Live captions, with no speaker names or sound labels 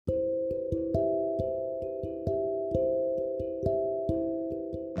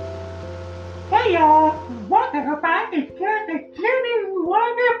is just a Jimmy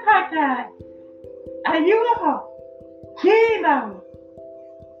Wonder podcast. Are you a Jimo?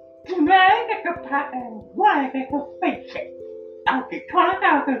 Tonight I can pop and one I can face it. I can talk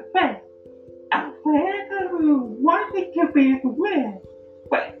out the face. I'm wanting to be weird,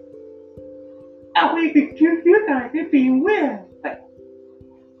 but I want to choose you guys to be weird, but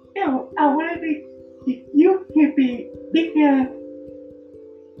I want you to be because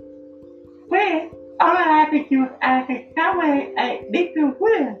weird. All I have to do is I can come in and make it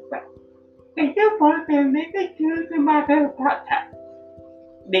weird, but they do want to make it choose the market podcast.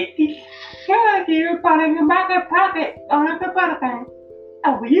 They can share you about the market pocket on the podcast.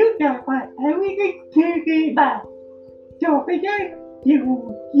 I will use that for everything to be back. So because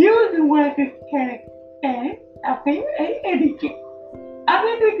you use the word to take and I think anything. I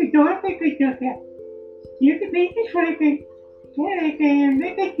think we do it because you can make it anything. And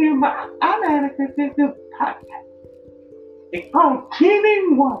make it to my analysis of the podcast. It's called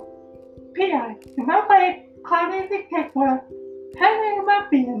Killing One. P.I. Nobody calling the text having my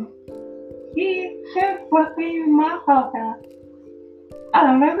being. He just working my heart out.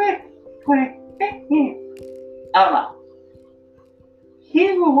 I love it for him. Allah.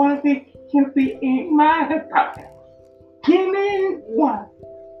 He wanted to be in my department. Killing One.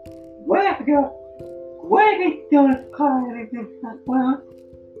 Where's the where did those cars well?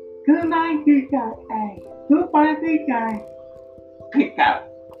 Good night, you guys. Goodbye, you guys. Pick up.